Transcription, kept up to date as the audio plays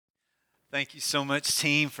Thank you so much,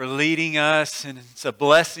 team, for leading us. And it's a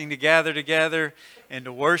blessing to gather together and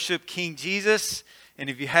to worship King Jesus. And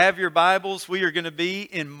if you have your Bibles, we are going to be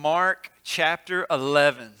in Mark chapter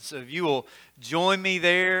 11. So if you will join me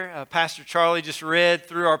there. Pastor Charlie just read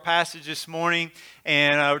through our passage this morning.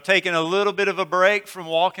 And we're taking a little bit of a break from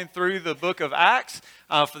walking through the book of Acts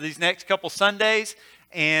for these next couple Sundays.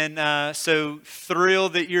 And so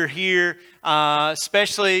thrilled that you're here.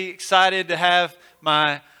 Especially excited to have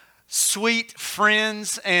my sweet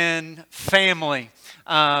friends and family,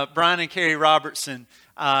 Brian and Carrie Robertson,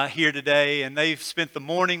 here today. And they've spent the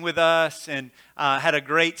morning with us and had a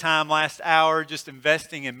great time last hour just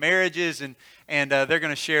investing in marriages. And they're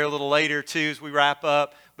going to share a little later too as we wrap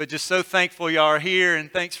up. But just so thankful y'all are here, and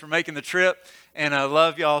thanks for making the trip. And I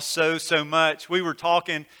love y'all so much. We were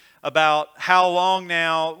talking about how long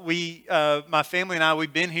now my family and I,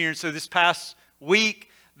 we've been here. And so this past week,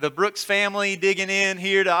 the Brooks family digging in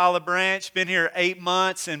here to Olive Branch, been here 8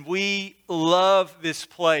 months, and we love this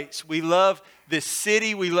place. We love this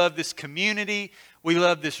city. We love this community. We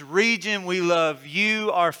love this region. We love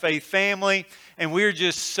you, our faith family, and we're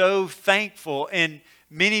just so thankful. And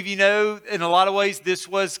many of you know, in a lot of ways, this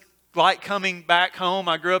was like coming back home.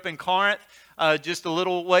 I grew up in Corinth, just a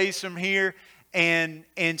little ways from here, and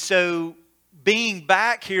so being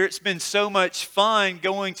back here, it's been so much fun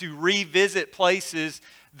going to revisit places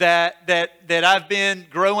that I've been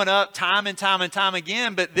growing up time and time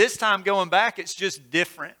again. But this time going back, it's just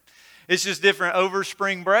different. It's just different. Over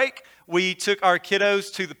spring break, we took our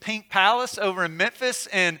kiddos to the Pink Palace over in Memphis,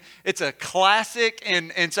 and it's a classic.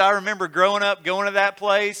 And so I remember growing up, going to that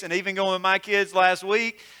place, and even going with my kids last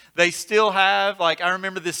week. They still have, I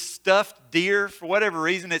remember this stuffed deer, for whatever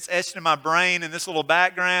reason, it's etched in my brain in this little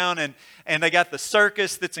background. And they got the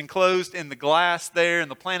circus that's enclosed in the glass there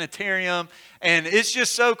and the planetarium. And it's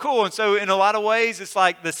just so cool. And so in a lot of ways, it's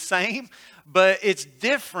like the same, but it's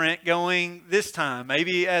different going this time.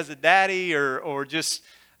 Maybe as a daddy or just,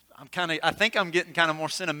 I think I'm getting kind of more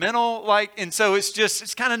sentimental. And so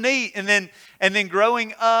it's kind of neat. And then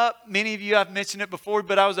growing up, many of you, I've mentioned it before,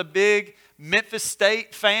 but I was a big Memphis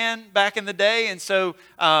State fan back in the day. And so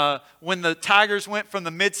when the Tigers went from the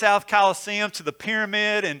Mid-South Coliseum to the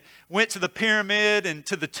Pyramid and went to the Pyramid and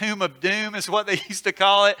to the Tomb of Doom is what they used to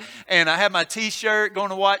call it. And I had my t-shirt going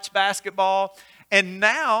to watch basketball. And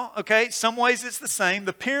now, some ways it's the same.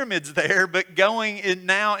 The Pyramid's there, but going in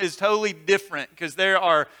now is totally different because there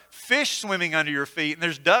are fish swimming under your feet and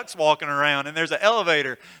there's ducks walking around and there's an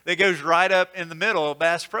elevator that goes right up in the middle of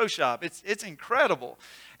Bass Pro Shop. It's incredible.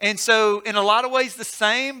 And so in a lot of ways the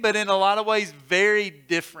same, but in a lot of ways very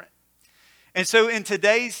different. And so in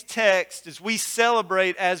today's text, as we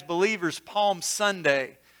celebrate as believers Palm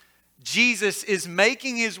Sunday, Jesus is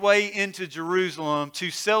making his way into Jerusalem to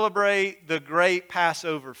celebrate the great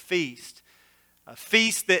Passover feast. A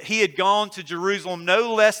feast that he had gone to Jerusalem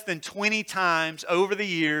no less than 20 times over the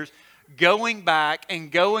years, going back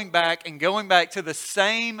to the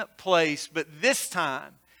same place, but this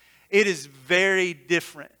time it is very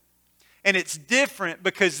different. And it's different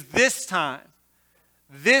because this time,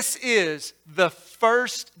 this is the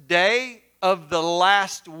first day of the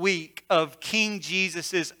last week of King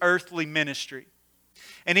Jesus' earthly ministry.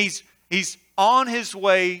 And he's on his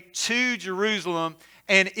way to Jerusalem,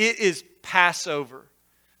 and it is Passover.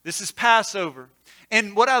 This is Passover.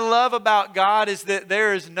 And what I love about God is that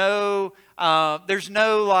there's no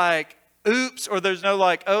oops, or there's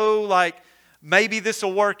no maybe this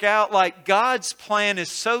will work out. God's plan is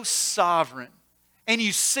so sovereign. And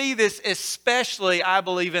you see this especially, I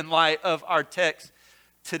believe, in light of our text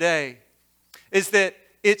today. Is that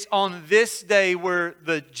it's on this day where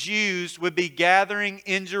the Jews would be gathering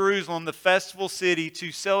in Jerusalem, the festival city,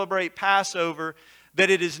 to celebrate Passover, that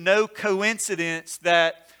it is no coincidence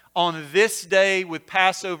that on this day with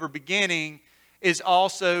Passover beginning is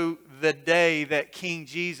also the day that King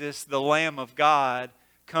Jesus, the Lamb of God,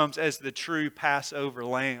 comes as the true Passover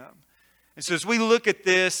lamb. And so as we look at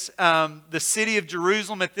this, the city of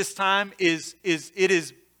Jerusalem at this time is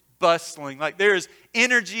bustling. There is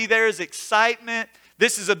energy, there is excitement.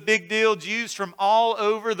 This is a big deal. Jews from all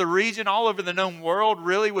over the region, all over the known world,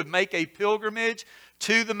 really would make a pilgrimage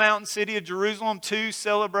to the mountain city of Jerusalem to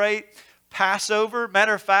celebrate Passover.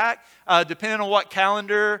 Matter of fact, depending on what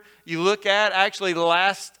calendar you look at, actually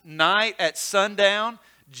last night at sundown,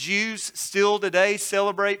 Jews still today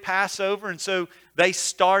celebrate Passover. And so they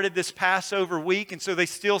started this Passover week, and so they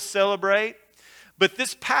still celebrate. But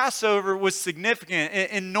this Passover was significant.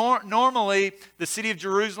 And normally, the city of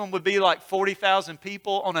Jerusalem would be like 40,000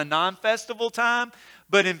 people on a non-festival time.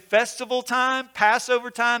 But in festival time, Passover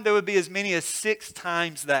time, there would be as many as 6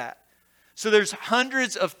 times that. So there's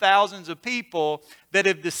hundreds of thousands of people that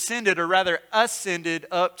have descended, or rather ascended,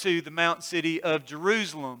 up to the mountain city of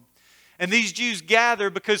Jerusalem. And these Jews gather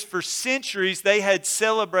because for centuries they had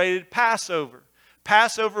celebrated Passover.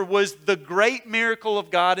 Passover was the great miracle of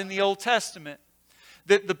God in the Old Testament.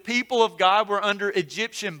 That the people of God were under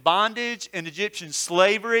Egyptian bondage and Egyptian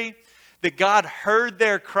slavery. That God heard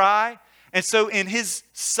their cry. And so in His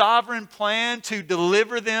sovereign plan to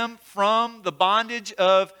deliver them from the bondage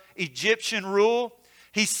of Egyptian rule,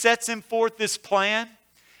 He sets him forth this plan.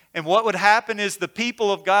 And what would happen is the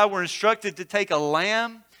people of God were instructed to take a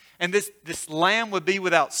lamb. And this lamb would be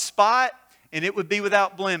without spot and it would be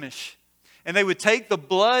without blemish. And they would take the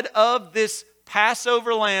blood of this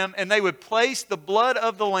Passover lamb and they would place the blood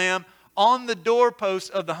of the lamb on the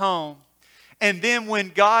doorpost of the home. And then when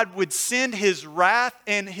God would send His wrath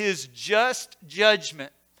and His just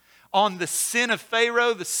judgment on the sin of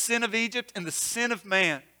Pharaoh, the sin of Egypt, and the sin of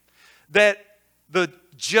man, that the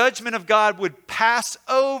judgment of God would pass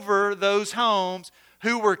over those homes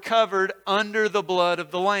who were covered under the blood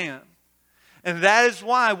of the Lamb. And that is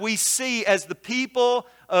why we see, as the people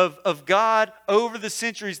of God over the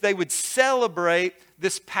centuries, they would celebrate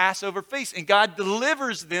this Passover feast. And God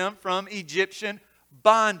delivers them from Egyptian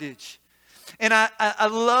bondage. And I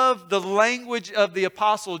love the language of the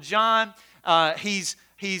Apostle John. He's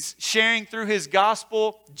sharing through his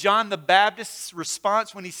gospel John the Baptist's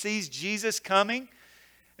response when he sees Jesus coming.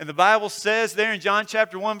 And the Bible says there in John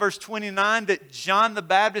chapter 1 verse 29 that John the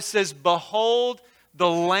Baptist says, "Behold the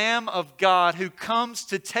Lamb of God who comes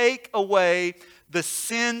to take away the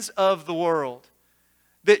sins of the world."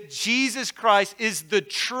 That Jesus Christ is the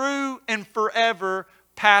true and forever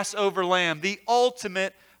Passover Lamb, the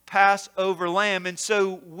ultimate Passover Lamb. And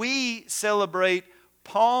so we celebrate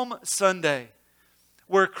Palm Sunday,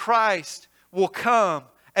 where Christ will come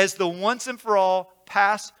as the once and for all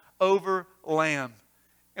Passover Lamb.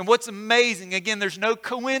 And what's amazing, again, there's no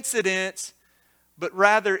coincidence, but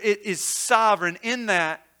rather it is sovereign in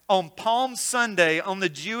that on Palm Sunday, on the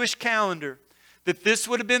Jewish calendar, that this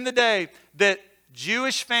would have been the day that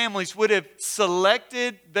Jewish families would have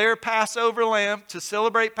selected their Passover lamb to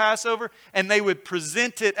celebrate Passover, and they would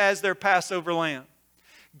present it as their Passover lamb.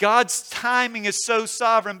 God's timing is so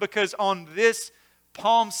sovereign because on this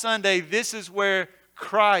Palm Sunday, this is where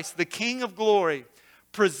Christ, the King of Glory,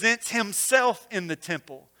 presents Himself in the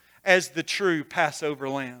temple as the true Passover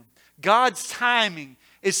lamb. God's timing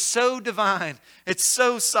is so divine. It's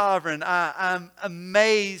so sovereign. I'm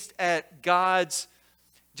amazed at God's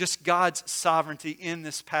sovereignty in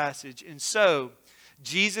this passage. And so,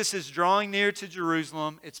 Jesus is drawing near to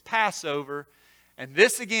Jerusalem. It's Passover. And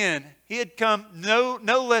this again, He had come no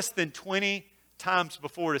less than 20 times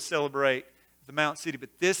before to celebrate the Mount City.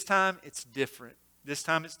 But this time, it's different. This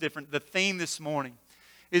time, it's different. The theme this morning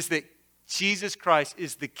is that Jesus Christ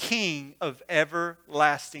is the King of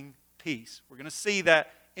everlasting peace. We're going to see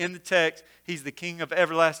that in the text. He's the King of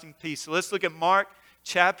everlasting peace. So let's look at Mark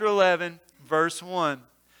chapter 11, verse 1.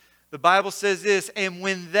 The Bible says this, "And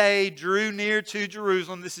when they drew near to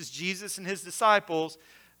Jerusalem," this is Jesus and His disciples,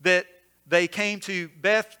 "that they came to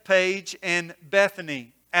Bethphage and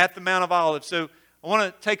Bethany at the Mount of Olives." So I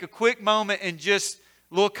want to take a quick moment and just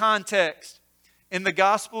a little context. In the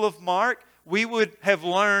Gospel of Mark, we would have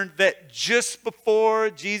learned that just before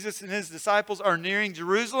Jesus and His disciples are nearing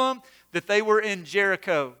Jerusalem, that they were in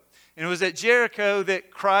Jericho. And it was at Jericho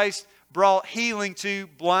that Christ brought healing to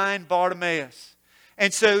blind Bartimaeus.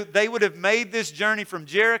 And so they would have made this journey from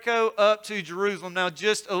Jericho up to Jerusalem. Now,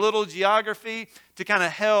 just a little geography to kind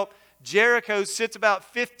of help. Jericho sits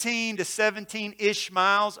about 15 to 17-ish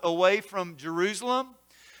miles away from Jerusalem.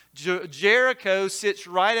 Jericho sits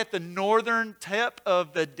right at the northern tip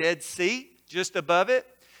of the Dead Sea, just above it.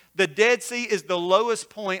 The Dead Sea is the lowest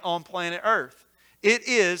point on planet Earth. It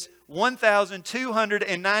is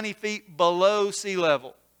 1,290 feet below sea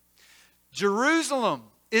level. Jerusalem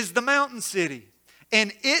is the mountain city,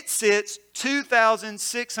 and it sits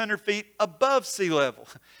 2,600 feet above sea level.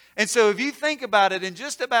 And so if you think about it, in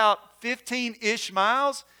just about 15-ish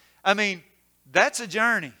miles, I mean, that's a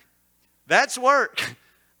journey. That's work.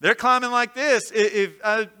 They're climbing like this. If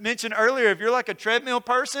I mentioned earlier, if you're like a treadmill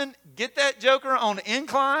person, get that joker on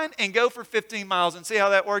incline and go for 15 miles and see how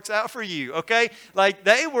that works out for you, okay? Like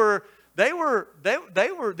this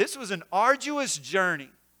was an arduous journey.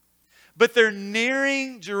 But they're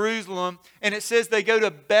nearing Jerusalem, and it says they go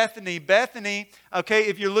to Bethany. Bethany, okay,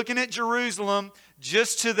 if you're looking at Jerusalem,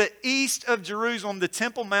 just to the east of Jerusalem, the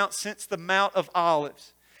Temple Mount sits the Mount of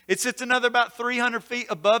Olives. It sits another about 300 feet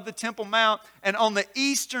above the Temple Mount, and on the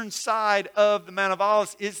eastern side of the Mount of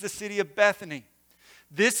Olives is the city of Bethany.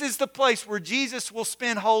 This is the place where Jesus will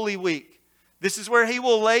spend Holy Week. This is where he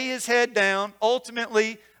will lay his head down,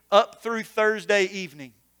 ultimately up through Thursday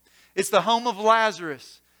evening. It's the home of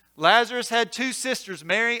Lazarus. Lazarus had two sisters,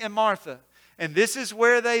 Mary and Martha. And this is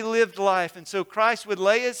where they lived life. And so Christ would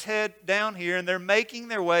lay his head down here, and they're making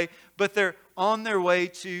their way, but they're on their way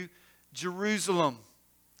to Jerusalem.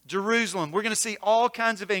 Jerusalem. We're going to see all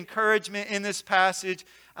kinds of encouragement in this passage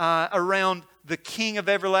around the King of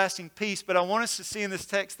everlasting peace. But I want us to see in this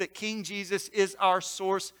text that King Jesus is our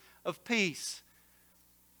source of peace.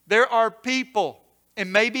 There are people,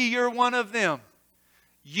 and maybe you're one of them.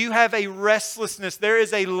 You have a restlessness. There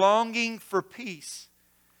is a longing for peace.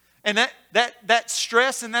 And that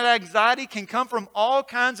stress and that anxiety can come from all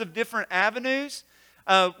kinds of different avenues.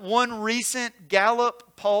 One recent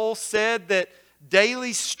Gallup poll said that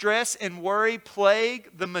daily stress and worry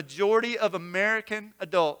plague the majority of American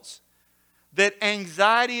adults. That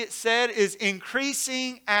anxiety, it said, is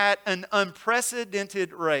increasing at an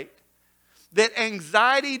unprecedented rate. That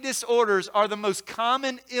anxiety disorders are the most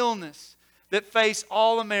common illness that face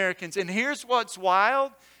all Americans. And here's what's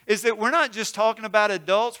wild, is that we're not just talking about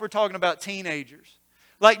adults, we're talking about teenagers.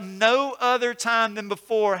 Like no other time than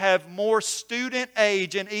before have more student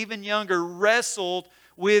age and even younger wrestled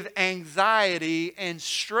with anxiety and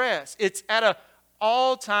stress. It's at an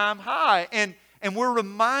all-time high. And we're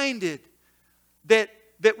reminded that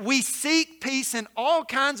we seek peace in all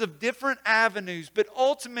kinds of different avenues, but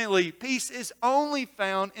ultimately peace is only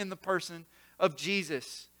found in the person of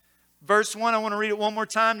Jesus. Verse 1, I want to read it one more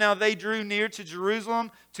time. Now they drew near to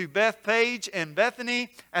Jerusalem, to Bethphage and Bethany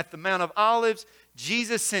at the Mount of Olives.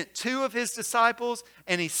 Jesus sent two of his disciples,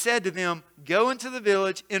 and he said to them, go into the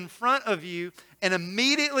village in front of you, and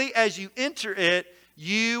immediately as you enter it,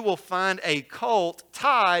 you will find a colt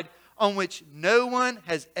tied on which no one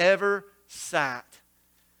has ever sat.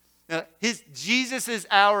 Now, Jesus'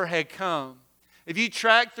 hour had come. If you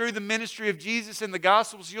track through the ministry of Jesus in the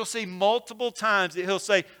Gospels, you'll see multiple times that he'll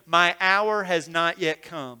say, my hour has not yet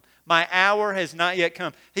come. My hour has not yet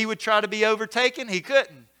come. He would try to be overtaken. He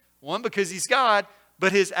couldn't. One, because he's God,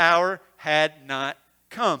 but his hour had not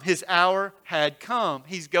come. His hour had come.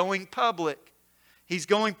 He's going public. He's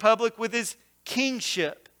going public with his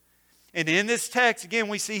kingship. And in this text, again,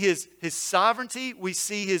 we see his sovereignty. We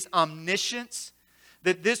see his omniscience.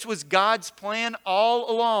 That this was God's plan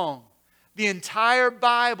all along. The entire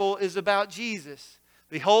Bible is about Jesus.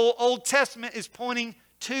 The whole Old Testament is pointing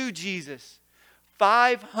to Jesus.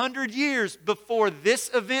 500 years before this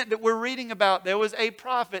event that we're reading about, there was a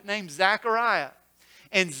prophet named Zechariah.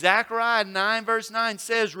 And Zechariah 9 verse 9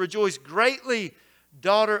 says, rejoice greatly,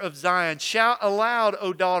 daughter of Zion. Shout aloud,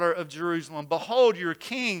 O daughter of Jerusalem. Behold, your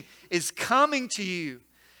king is coming to you.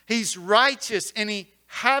 He's righteous, and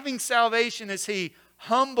having salvation is he,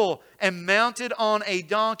 humble and mounted on a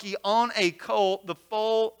donkey, on a colt, the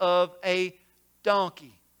foal of a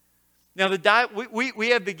donkey. Now, we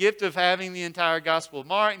have the gift of having the entire Gospel of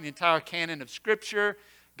Mark and the entire canon of Scripture.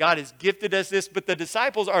 God has gifted us this, but the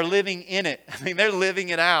disciples are living in it. I mean, they're living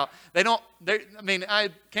it out. I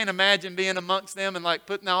can't imagine being amongst them and like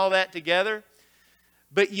putting all that together.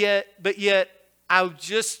 But yet, I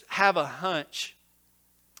just have a hunch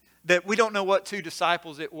that we don't know what two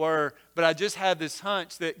disciples it were, but I just have this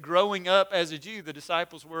hunch that growing up as a Jew, the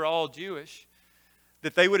disciples were all Jewish,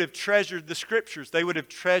 that they would have treasured the Scriptures. They would have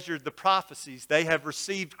treasured the prophecies. They have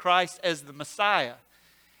received Christ as the Messiah.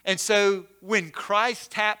 And so when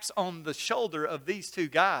Christ taps on the shoulder of these two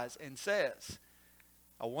guys and says,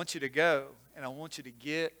 I want you to go and I want you to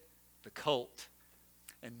get the colt.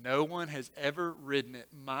 And no one has ever ridden it.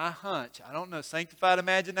 My hunch, I don't know, sanctified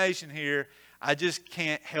imagination here, I just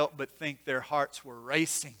can't help but think their hearts were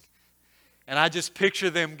racing. And I just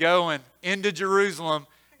picture them going into Jerusalem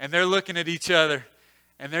and they're looking at each other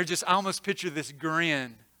and I almost picture this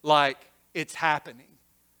grin like it's happening.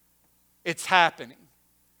 It's happening.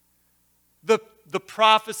 The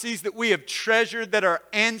prophecies that we have treasured, that our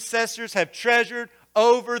ancestors have treasured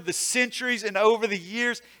over the centuries and over the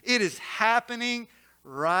years, it is happening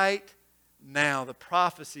right now. The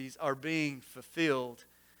prophecies are being fulfilled.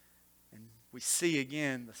 And we see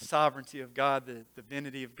again the sovereignty of God, the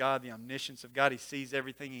divinity of God, the omniscience of God. He sees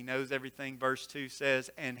everything. He knows everything. Verse 2 says,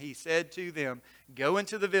 and he said to them, go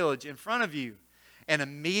into the village in front of you. And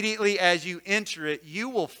immediately as you enter it, you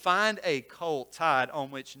will find a colt tied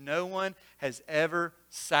on which no one has ever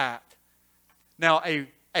sat. Now,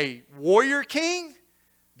 a warrior king,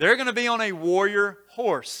 they're going to be on a warrior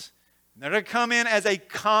horse. They're going to come in as a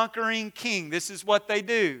conquering king. This is what they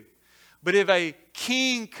do. But if a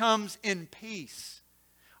king comes in peace,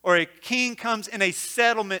 or a king comes in a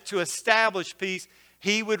settlement to establish peace,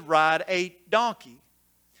 he would ride a donkey.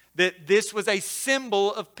 That this was a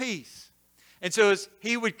symbol of peace. And so as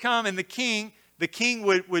he would come, and the king would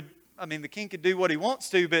the king could do what he wants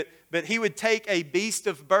to, but he would take a beast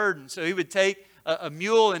of burden. So he would take a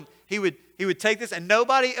mule, and he would take this, and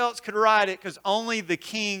nobody else could ride it because only the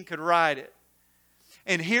king could ride it.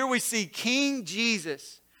 And here we see King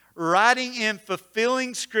Jesus riding in,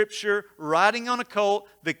 fulfilling Scripture, riding on a colt,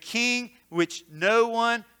 the king which no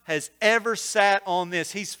one has ever sat on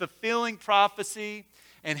this. He's fulfilling prophecy,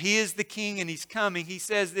 and he is the king, and he's coming. He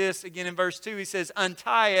says this again in verse 2. He says,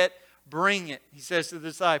 untie it, bring it. He says to the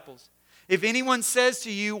disciples, if anyone says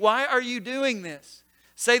to you, why are you doing this?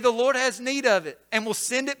 Say the Lord has need of it, and will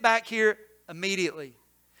send it back here immediately.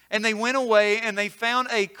 And they went away, and they found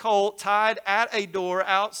a colt tied at a door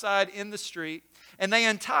outside in the street. And they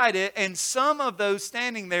untied it, and some of those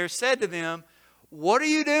standing there said to them, what are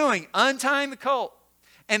you doing, untying the colt?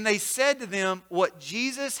 And they said to them what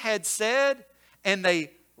Jesus had said, and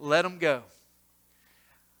they let him go.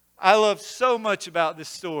 I love so much about this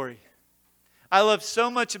story.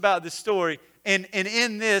 And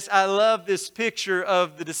in this, I love this picture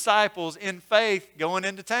of the disciples in faith going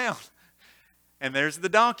into town. And there's the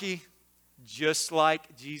donkey, just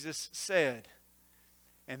like Jesus said.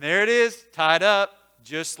 And there it is, tied up,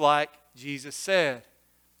 just like Jesus said.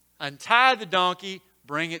 Untie the donkey,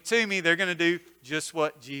 bring it to me. They're going to do just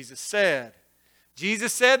what Jesus said.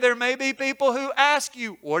 Jesus said there may be people who ask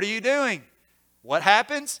you, what are you doing? What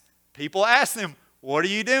happens? People ask them, what are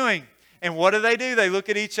you doing? And what do? They look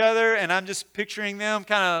at each other, and I'm just picturing them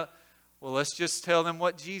kind of, well, let's just tell them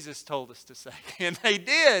what Jesus told us to say. And they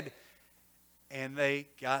did. And they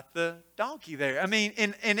got the donkey there. I mean,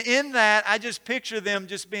 and in that, I just picture them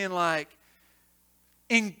just being like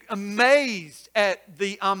amazed at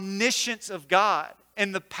the omniscience of God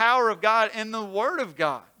and the power of God and the Word of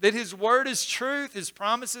God. That His Word is truth. His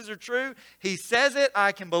promises are true. He says it.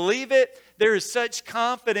 I can believe it. There is such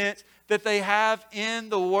confidence that they have in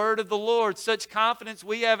the Word of the Lord. Such confidence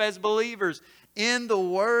we have as believers in the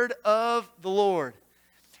Word of the Lord.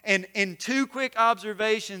 And in two quick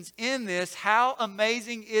observations in this, how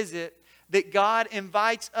amazing is it that God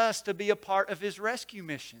invites us to be a part of His rescue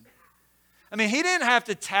mission? I mean, He didn't have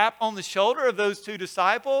to tap on the shoulder of those two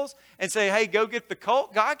disciples and say, hey, go get the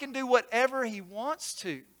colt. God can do whatever He wants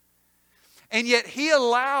to. And yet He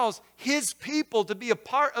allows His people to be a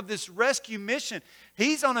part of this rescue mission.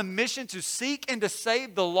 He's on a mission to seek and to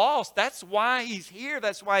save the lost. That's why He's here.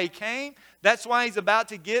 That's why He came. That's why He's about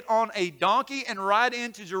to get on a donkey and ride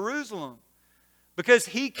into Jerusalem. Because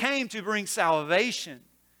He came to bring salvation.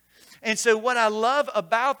 And so what I love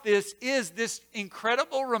about this is this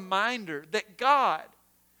incredible reminder that God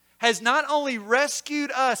has not only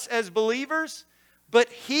rescued us as believers, but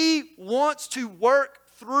He wants to work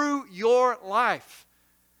through your life.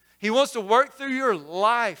 He wants to work through your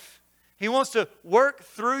life. He wants to work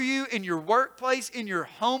through you in your workplace, in your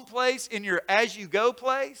home place, in your as-you-go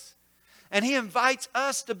place. And He invites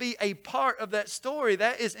us to be a part of that story.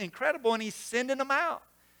 That is incredible, and He's sending them out.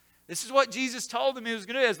 This is what Jesus told them He was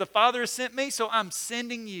going to do. As the Father has sent me, so I'm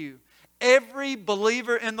sending you. Every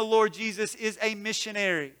believer in the Lord Jesus is a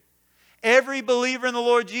missionary. Every believer in the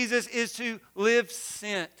Lord Jesus is to live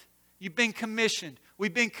sent. You've been commissioned.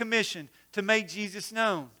 We've been commissioned to make Jesus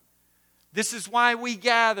known. This is why we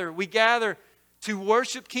gather. We gather to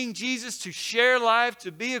worship King Jesus, to share life,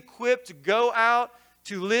 to be equipped, to go out,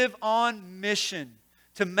 to live on mission,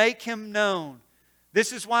 to make Him known.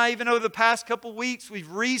 This is why even over the past couple weeks, we've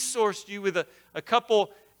resourced you with a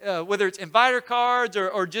couple, whether it's inviter cards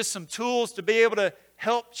or just some tools to be able to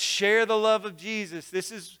help share the love of Jesus.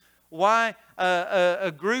 This is why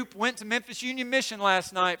a group went to Memphis Union Mission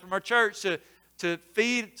last night from our church to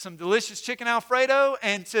feed some delicious chicken Alfredo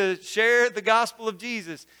and to share the gospel of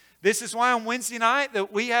Jesus. This is why on Wednesday night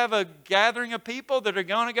that we have a gathering of people that are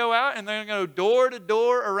going to go out and they're going to go door to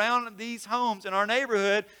door around these homes in our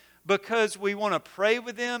neighborhood, because we want to pray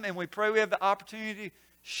with them and we pray we have the opportunity to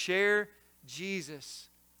share Jesus.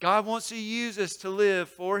 God wants to use us to live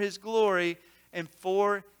for His glory and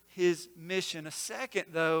for His mission. A second,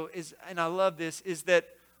 though, is, and I love this, is that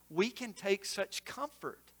we can take such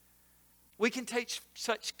comfort. We can take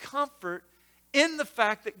such comfort in the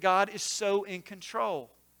fact that God is so in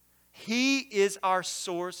control. He is our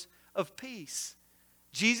source of peace.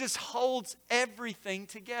 Jesus holds everything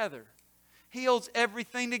together. He holds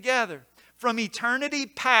everything together. From eternity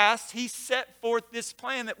past, He set forth this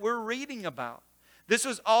plan that we're reading about. This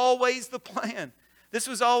was always the plan. This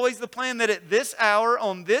was always the plan that at this hour,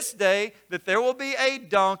 on this day, that there will be a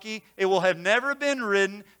donkey. It will have never been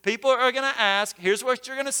ridden. People are going to ask, here's what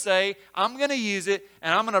you're going to say. I'm going to use it,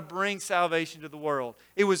 and I'm going to bring salvation to the world.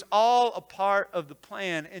 It was all a part of the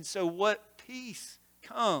plan. And so what peace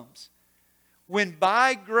comes when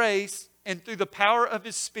by grace and through the power of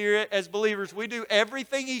His Spirit as believers, we do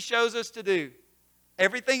everything He shows us to do.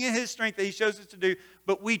 Everything in His strength that He shows us to do,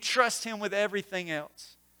 but we trust Him with everything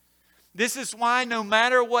else. This is why no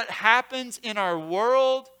matter what happens in our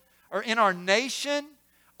world or in our nation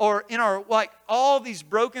or in our, all these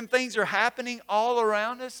broken things are happening all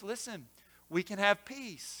around us, listen, we can have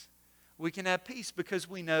peace. We can have peace because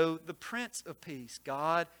we know the Prince of Peace.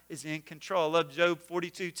 God is in control. I love Job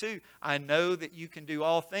 42:2. I know that you can do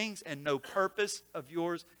all things and no purpose of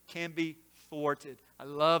yours can be thwarted. I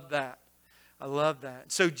love that. I love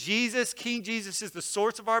that. So Jesus, King Jesus, is the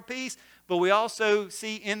source of our peace, but we also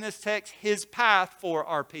see in this text His path for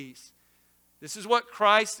our peace. This is what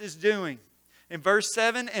Christ is doing. In verse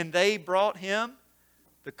 7, and they brought Him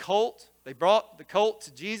the colt. They brought the colt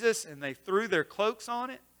to Jesus and they threw their cloaks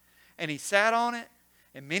on it. And He sat on it,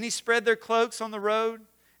 and many spread their cloaks on the road,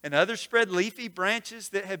 and others spread leafy branches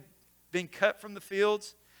that had been cut from the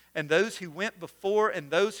fields. And those who went before and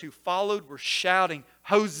those who followed were shouting,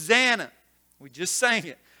 Hosanna! We just sang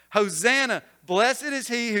it. Hosanna! Blessed is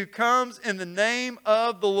He who comes in the name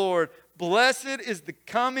of the Lord. Blessed is the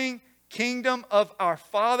coming kingdom of our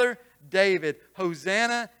father David.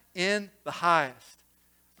 Hosanna in the highest.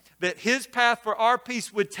 That His path for our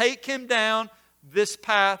peace would take Him down this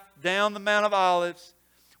path down the Mount of Olives,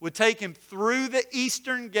 would take Him through the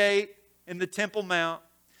eastern gate in the Temple Mount,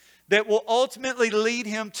 that will ultimately lead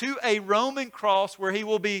Him to a Roman cross where He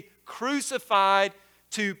will be crucified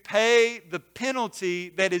to pay the penalty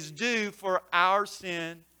that is due for our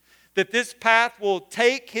sin. That this path will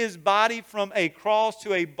take His body from a cross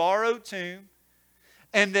to a borrowed tomb,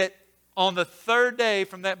 and that on the third day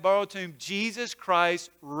from that borrowed tomb, Jesus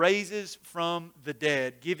Christ raises from the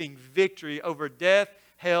dead, giving victory over death,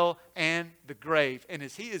 hell, and the grave. And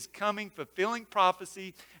as He is coming, fulfilling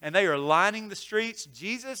prophecy, and they are lining the streets,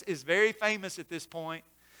 Jesus is very famous at this point.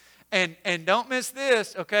 And don't miss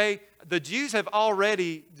this, okay? The Jews have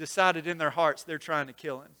already decided in their hearts they're trying to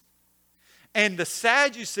kill Him. And the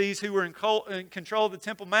Sadducees, who were in control of the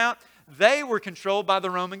Temple Mount, they were controlled by the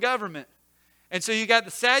Roman government. And so you got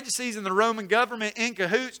the Sadducees and the Roman government in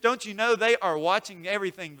cahoots. Don't you know they are watching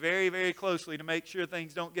everything very, very closely to make sure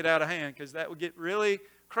things don't get out of hand, because that would get really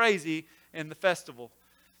crazy in the festival.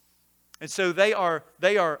 And so they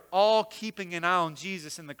are all keeping an eye on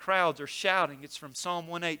Jesus, and the crowds are shouting. It's from Psalm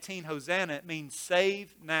 118, Hosanna. It means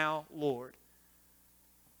save now, Lord.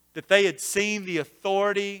 That they had seen the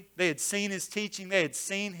authority, they had seen His teaching, they had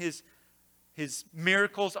seen His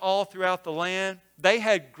miracles all throughout the land. They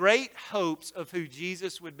had great hopes of who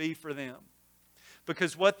Jesus would be for them.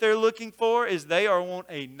 Because what they're looking for is they want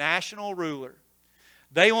a national ruler.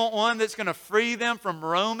 They want one that's going to free them from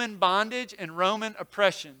Roman bondage and Roman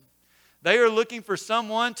oppression. They are looking for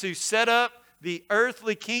someone to set up the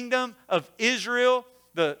earthly kingdom of Israel,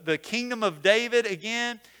 the kingdom of David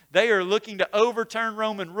again. They are looking to overturn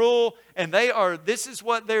Roman rule, and this is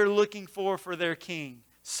what they're looking for their king.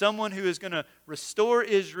 Someone who is going to restore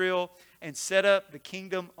Israel and set up the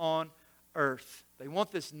kingdom on earth. They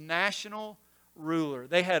want this national ruler.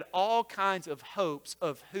 They had all kinds of hopes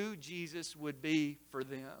of who Jesus would be for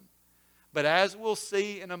them. But as we'll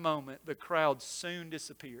see in a moment, the crowds soon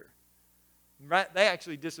disappear. Right? They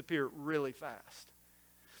actually disappear really fast.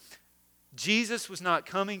 Jesus was not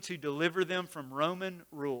coming to deliver them from Roman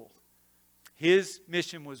rule. His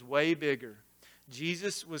mission was way bigger.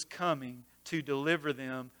 Jesus was coming to deliver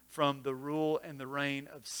them from the rule and the reign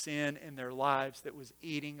of sin in their lives that was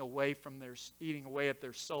eating away at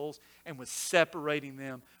their souls and was separating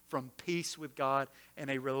them from peace with God and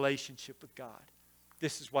a relationship with God.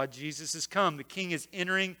 This is why Jesus has come. The King is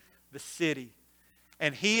entering the city.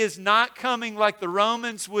 And He is not coming like the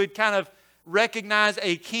Romans would kind of recognize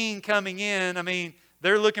a king coming in. I mean,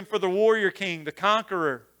 they're looking for the warrior king, the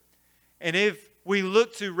conqueror. And if we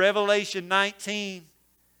look to Revelation 19,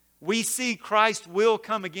 we see Christ will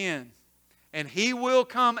come again. And He will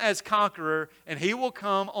come as conqueror, and He will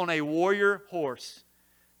come on a warrior horse.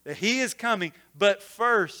 That He is coming, but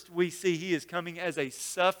first we see He is coming as a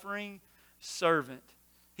suffering servant.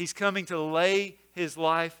 He's coming to lay His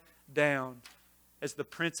life down as the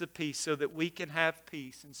Prince of Peace so that we can have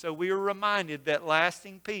peace. And so we are reminded that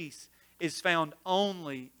lasting peace is found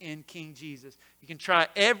only in King Jesus. You can try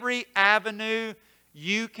every avenue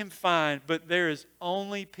you can find, but there is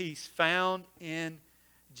only peace found in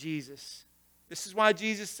Jesus. This is why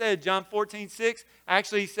Jesus said, John 14:6,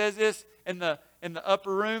 actually He says this in the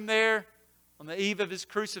upper room there on the eve of His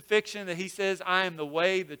crucifixion, that He says, I am the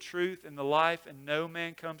way, the truth, and the life, and no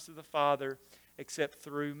man comes to the Father except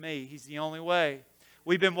through me. He's the only way.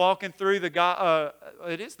 we've been walking through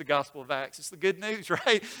it is the Gospel of Acts. It's the good news,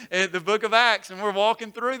 right? The book of Acts, and we're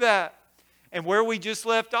walking through that. And where we just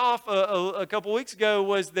left off a couple weeks ago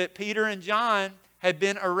was that Peter and John had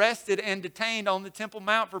been arrested and detained on the Temple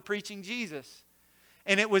Mount for preaching Jesus.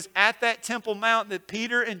 And it was at that Temple Mount that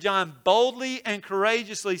Peter and John boldly and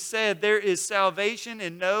courageously said, there is salvation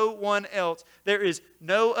in no one else. There is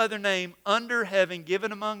no other name under heaven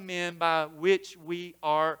given among men by which we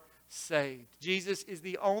are saved. Jesus is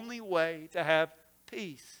the only way to have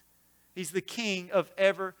peace. He's the King of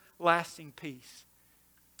everlasting peace.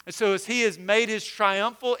 And so as he has made his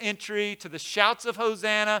triumphal entry to the shouts of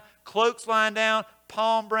Hosanna, cloaks lying down,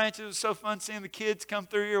 palm branches. It was so fun seeing the kids come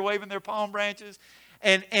through here waving their palm branches.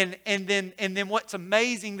 And then what's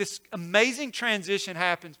amazing, this amazing transition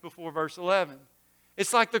happens before verse 11.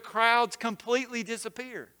 It's like the crowds completely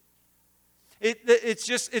disappear.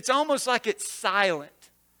 It's almost like it's silent.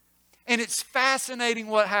 And it's fascinating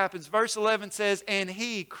what happens. Verse 11 says, and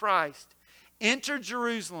he, Christ, entered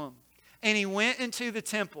Jerusalem, and he went into the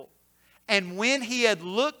temple. And when he had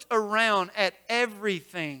looked around at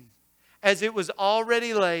everything, as it was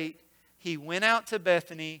already late, he went out to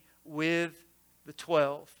Bethany with the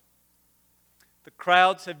 12. The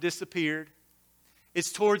crowds have disappeared.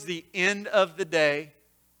 It's towards the end of the day.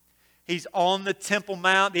 He's on the Temple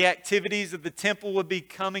Mount. The activities of the temple would be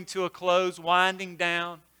coming to a close, winding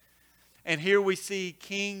down. And here we see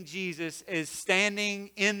King Jesus is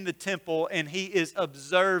standing in the temple, and he is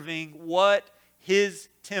observing what his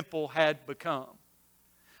temple had become.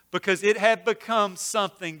 Because it had become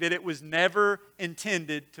something that it was never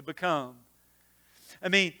intended to become. I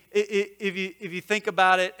mean, if you think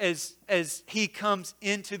about it as he comes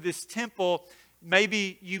into this temple,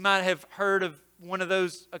 maybe you might have heard of one of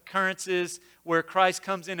those occurrences where Christ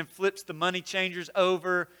comes in and flips the money changers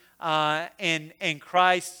over, and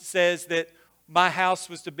Christ says that my house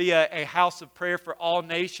was to be a house of prayer for all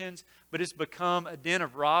nations, but it's become a den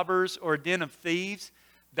of robbers or a den of thieves.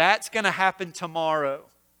 That's going to happen tomorrow.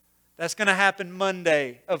 That's going to happen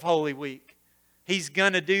Monday of Holy Week. He's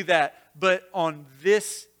going to do that. But on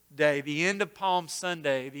this day, the end of Palm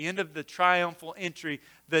Sunday, the end of the triumphal entry,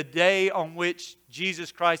 the day on which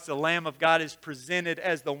Jesus Christ, the Lamb of God, is presented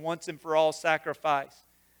as the once and for all sacrifice,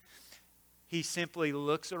 he simply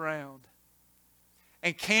looks around.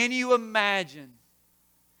 And can you imagine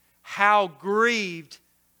how grieved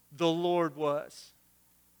the Lord was?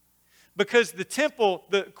 Because the temple,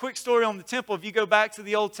 the quick story on the temple, if you go back to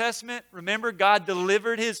the Old Testament, remember God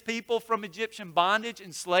delivered his people from Egyptian bondage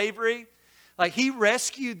and slavery. Like he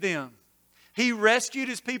rescued them. He rescued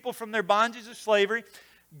his people from their bondage of slavery.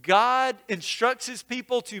 God instructs his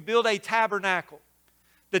people to build a tabernacle.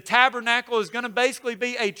 The tabernacle is going to basically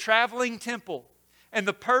be a traveling temple. And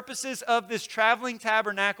the purposes of this traveling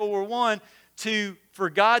tabernacle were one, for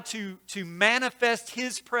God to manifest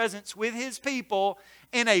his presence with his people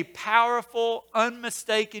in a powerful,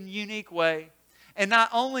 unmistaken, unique way. And not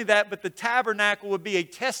only that, but the tabernacle would be a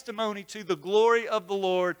testimony to the glory of the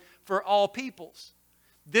Lord for all peoples.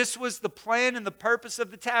 This was the plan and the purpose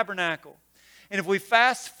of the tabernacle. And if we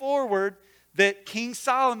fast forward, that King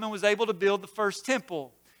Solomon was able to build the first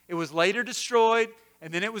temple. It was later destroyed,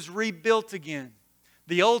 and then it was rebuilt again.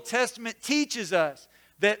 The Old Testament teaches us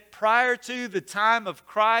that prior to the time of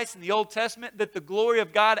Christ in the Old Testament, that the glory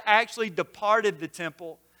of God actually departed the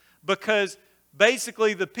temple because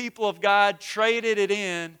basically the people of God traded it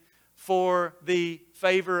in for the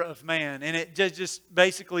favor of man. And it just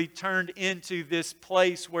basically turned into this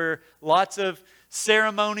place where lots of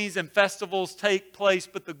ceremonies and festivals take place,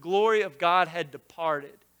 but the glory of God had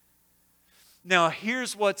departed. Now,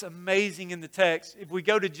 here's what's amazing in the text. If we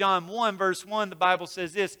go to John 1, verse 1, the Bible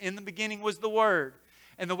says this, in the beginning was the Word.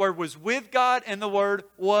 And the Word was with God, and the Word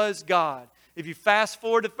was God. If you fast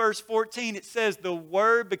forward to verse 14, it says, the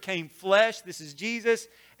Word became flesh, this is Jesus,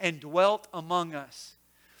 and dwelt among us.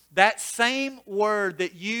 That same word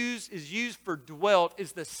that is used for dwelt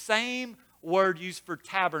is the same word used for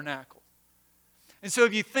tabernacle. And so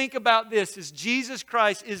if you think about this, as Jesus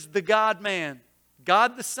Christ is the God-man,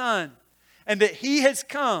 God the Son, and that He has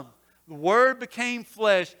come, the Word became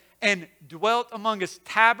flesh, and dwelt among us,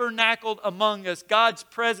 tabernacled among us. God's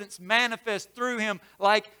presence manifests through Him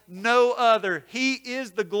like no other. He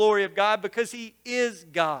is the glory of God because He is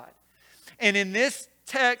God. And in this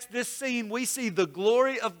text, this scene, we see the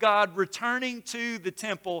glory of God returning to the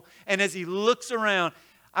temple. And as He looks around,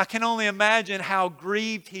 I can only imagine how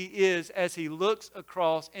grieved He is as He looks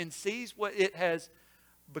across and sees what it has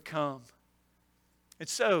become. And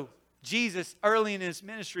so, Jesus, early in His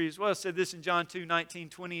ministry as well, said this in John 2, 19,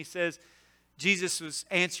 20. He says, Jesus was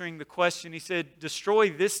answering the question. He said, destroy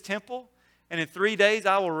this temple, and in 3 days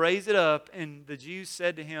I will raise it up. And the Jews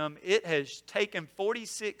said to him, it has taken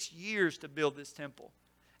 46 years to build this temple.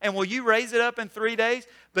 And will you raise it up in 3 days?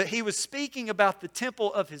 But he was speaking about the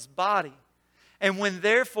temple of his body. And when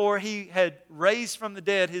therefore he had raised from the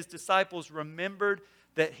dead, his disciples remembered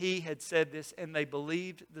that he had said this, and they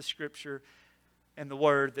believed the scripture and the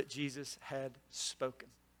word that Jesus had spoken.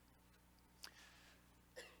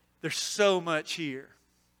 There's so much here.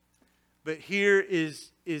 But here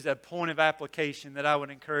is a point of application that I would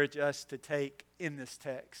encourage us to take in this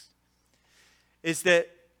text. Is that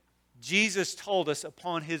Jesus told us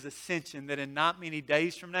upon his ascension that in not many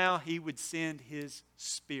days from now, he would send his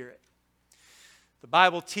Spirit. The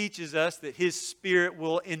Bible teaches us that his Spirit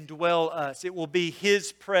will indwell us. It will be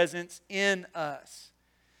his presence in us.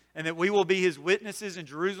 And that we will be his witnesses in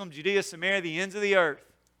Jerusalem, Judea, Samaria, the ends of the earth.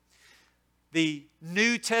 The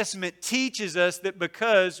New Testament teaches us that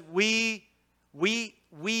because we within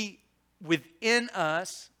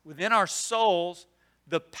us, within our souls,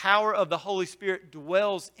 the power of the Holy Spirit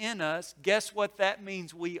dwells in us. Guess what that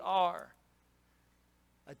means we are?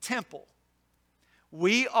 A temple.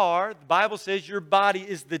 We are, the Bible says, your body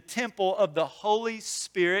is the temple of the Holy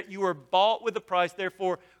Spirit. You are bought with a price,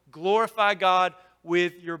 therefore glorify God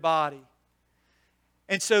with your body.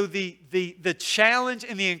 And so the challenge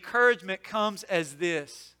and the encouragement comes as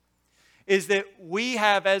this, is that we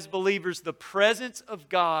have as believers the presence of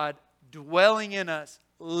God dwelling in us,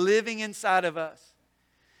 living inside of us.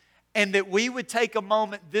 And that we would take a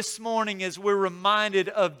moment this morning as we're reminded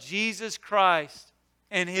of Jesus Christ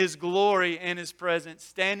and his glory and his presence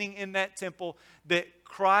standing in that temple, that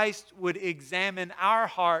Christ would examine our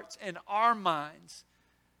hearts and our minds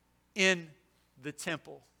in the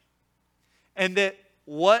temple. And that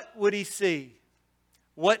what would he see?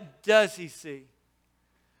 What does he see?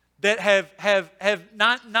 That have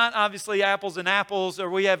not obviously apples and apples, or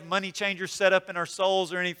we have money changers set up in our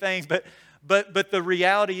souls or anything, but the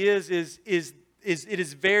reality is it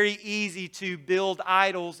is very easy to build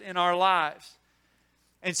idols in our lives.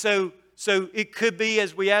 And so it could be,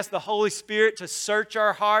 as we ask the Holy Spirit to search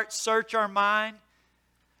our heart, search our mind,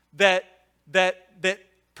 that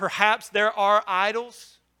perhaps there are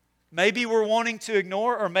idols. Maybe we're wanting to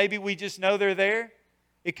ignore, or maybe we just know they're there.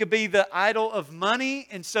 It could be the idol of money,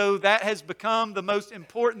 and so that has become the most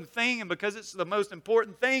important thing. And because it's the most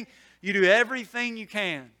important thing, you do everything you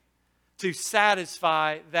can to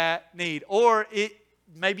satisfy that need. Or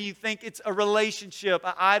maybe you think it's a relationship,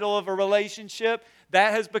 an idol of a relationship.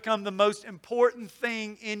 That has become the most important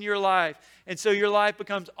thing in your life. And so your life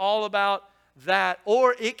becomes all about that.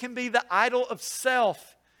 Or it can be the idol of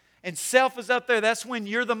self. And self is up there. That's when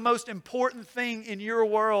you're the most important thing in your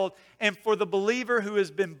world. And for the believer who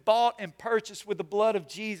has been bought and purchased with the blood of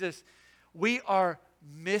Jesus, we are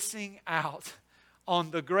missing out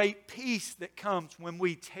on the great peace that comes when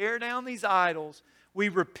we tear down these idols. We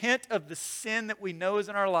repent of the sin that we know is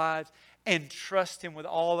in our lives and trust him with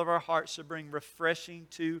all of our hearts to bring refreshing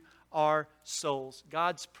to our souls.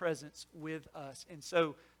 God's presence with us. And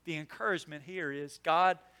so the encouragement here is,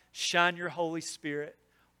 God, shine your Holy Spirit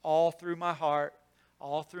all through my heart,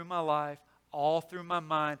 all through my life, all through my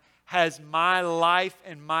mind. Has my life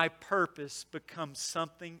and my purpose become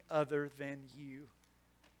something other than you?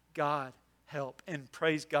 God, help. And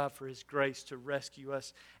praise God for his grace to rescue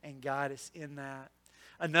us and guide us in that.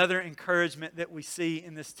 Another encouragement that we see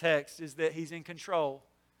in this text is that he's in control.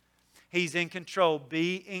 He's in control.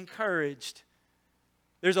 Be encouraged.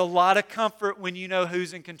 There's a lot of comfort when you know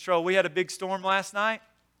who's in control. We had a big storm last night.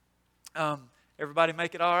 Everybody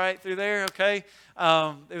make it all right through there? Okay.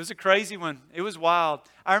 It was a crazy one. It was wild.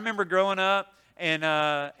 I remember growing up, and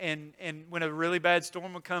when a really bad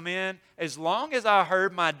storm would come in, as long as I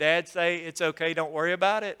heard my dad say, it's okay, don't worry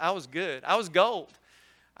about it, I was good. I was gold.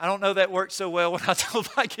 I don't know that worked so well when I told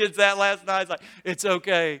my kids that last night. It's like, it's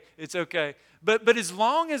okay, it's okay. But as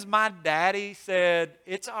long as my daddy said,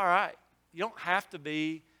 it's all right, you don't have to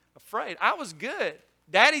be afraid, I was good.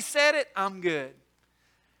 Daddy said it, I'm good.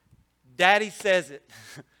 Daddy says it,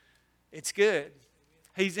 it's good.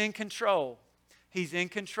 He's in control. He's in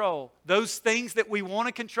control. Those things that we want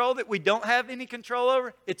to control, that we don't have any control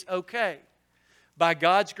over, it's okay. By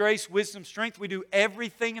God's grace, wisdom, strength, we do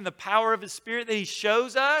everything in the power of his Spirit that he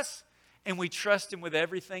shows us, and we trust him with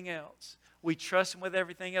everything else. We trust him with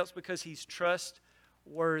everything else because he's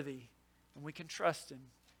trustworthy, and we can trust him.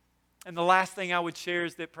 And the last thing I would share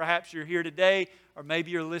is that perhaps you're here today, or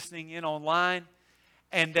maybe you're listening in online,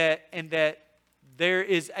 and that there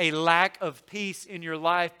is a lack of peace in your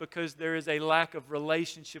life because there is a lack of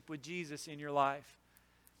relationship with Jesus in your life.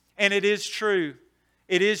 And it is true.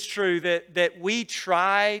 It is true that we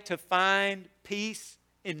try to find peace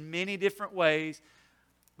in many different ways,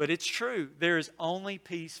 but it's true. There is only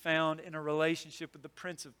peace found in a relationship with the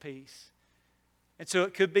Prince of Peace. And so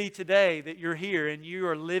it could be today that you're here and you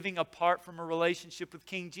are living apart from a relationship with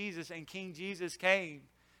King Jesus, and King Jesus came.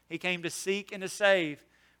 He came to seek and to save.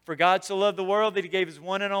 For God so loved the world that He gave His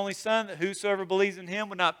one and only Son, that whosoever believes in Him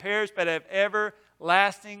would not perish but have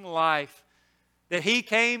everlasting life. That He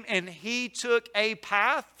came and He took a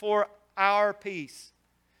path for our peace.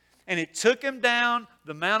 And it took Him down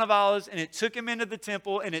the Mount of Olives, and it took Him into the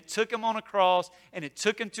temple, and it took Him on a cross, and it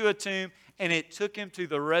took Him to a tomb, and it took Him to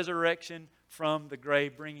the resurrection from the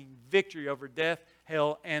grave, bringing victory over death,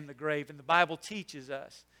 hell, and the grave. And the Bible teaches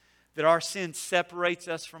us that our sin separates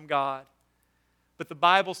us from God. But the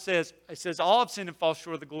Bible says, it says, all have sinned and fall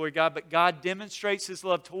short of the glory of God, but God demonstrates His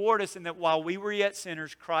love toward us in that while we were yet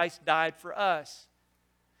sinners, Christ died for us.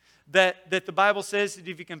 That the Bible says that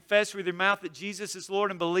if you confess with your mouth that Jesus is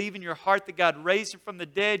Lord and believe in your heart that God raised Him from the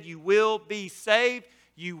dead, you will be saved,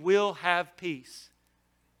 you will have peace.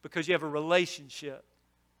 Because you have a relationship.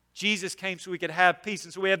 Jesus came so we could have peace.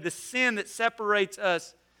 And so we have the sin that separates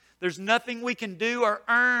us. There's nothing we can do or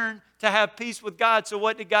earn to have peace with God. So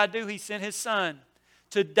what did God do? He sent His Son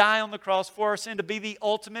to die on the cross for our sin, to be the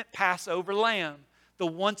ultimate Passover lamb, the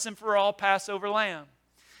once and for all Passover lamb.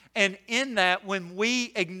 And in that, when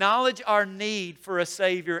we acknowledge our need for a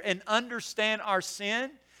Savior and understand our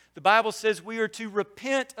sin, the Bible says we are to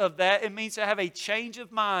repent of that. It means to have a change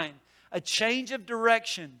of mind, a change of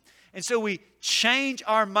direction. And so we change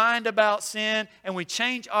our mind about sin and we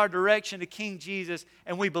change our direction to King Jesus,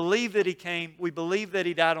 and we believe that He came. We believe that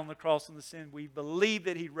He died on the cross on the sin. We believe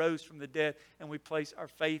that He rose from the dead, and we place our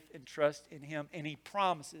faith and trust in Him, and He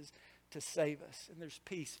promises to save us. And there's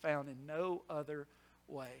peace found in no other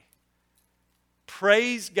way.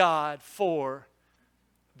 Praise God for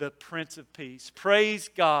the Prince of Peace. Praise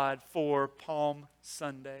God for Palm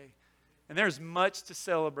Sunday. And there's much to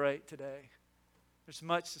celebrate today. There's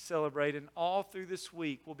much to celebrate, and all through this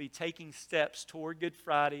week we'll be taking steps toward Good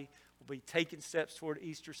Friday. We'll be taking steps toward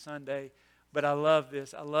Easter Sunday. But I love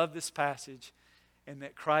this. I love this passage, and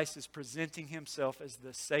that Christ is presenting Himself as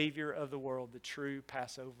the Savior of the world, the true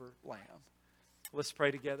Passover Lamb. Let's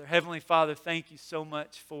pray together. Heavenly Father, thank You so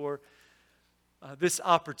much for this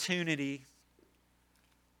opportunity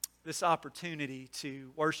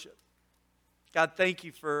to worship. God, thank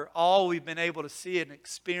You for all we've been able to see and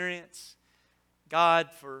experience. God,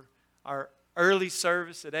 for our early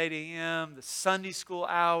service at 8 a.m., the Sunday school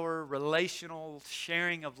hour, relational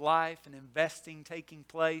sharing of life and investing taking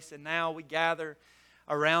place. And now we gather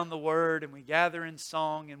around the Word and we gather in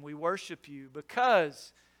song and we worship You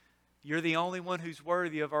because You're the only one who's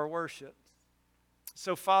worthy of our worship.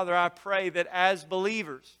 So, Father, I pray that as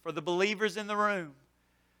believers, for the believers in the room,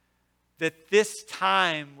 that this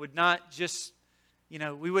time would not just,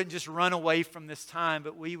 we wouldn't just run away from this time,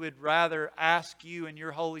 but we would rather ask You and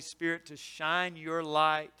Your Holy Spirit to shine Your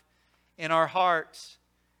light in our hearts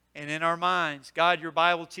and in our minds. God, Your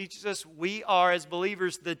Bible teaches us we are, as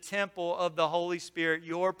believers, the temple of the Holy Spirit,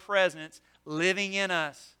 Your presence living in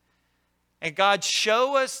us. And God,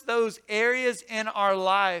 show us those areas in our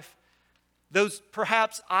life, those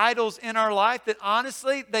perhaps idols in our life that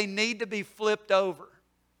honestly, they need to be flipped over.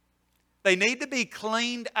 They need to be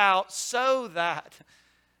cleaned out so that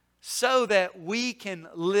we can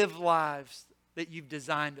live lives that You've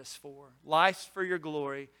designed us for. Lives for Your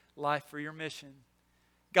glory, life for Your mission.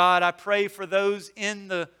 God, I pray for those in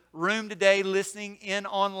the room today, listening in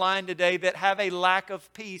online today, that have a lack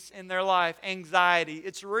of peace in their life, anxiety.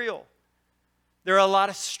 It's real. There are a lot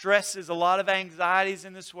of stresses, a lot of anxieties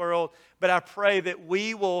in this world, but I pray that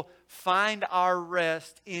we will find our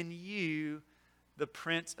rest in You, the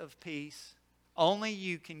Prince of Peace. Only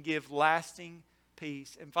You can give lasting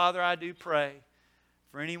peace. And Father, I do pray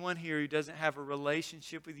for anyone here who doesn't have a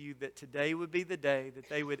relationship with You, that today would be the day that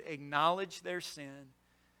they would acknowledge their sin,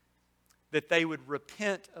 that they would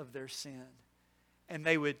repent of their sin, and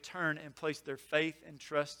they would turn and place their faith and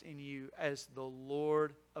trust in You as the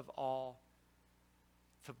Lord of all.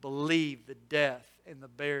 To believe the death and the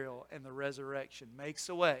burial and the resurrection makes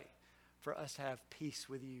a way for us to have peace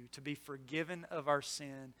with You, to be forgiven of our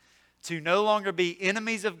sin, to no longer be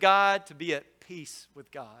enemies of God, to be at peace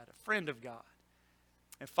with God, a friend of God.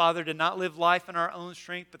 And Father, to not live life in our own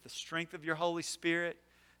strength, but the strength of Your Holy Spirit,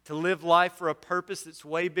 to live life for a purpose that's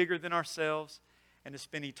way bigger than ourselves, and to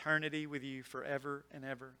spend eternity with You forever and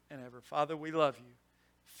ever and ever. Father, we love You.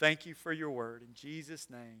 Thank You for Your word. In Jesus'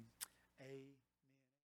 name, amen.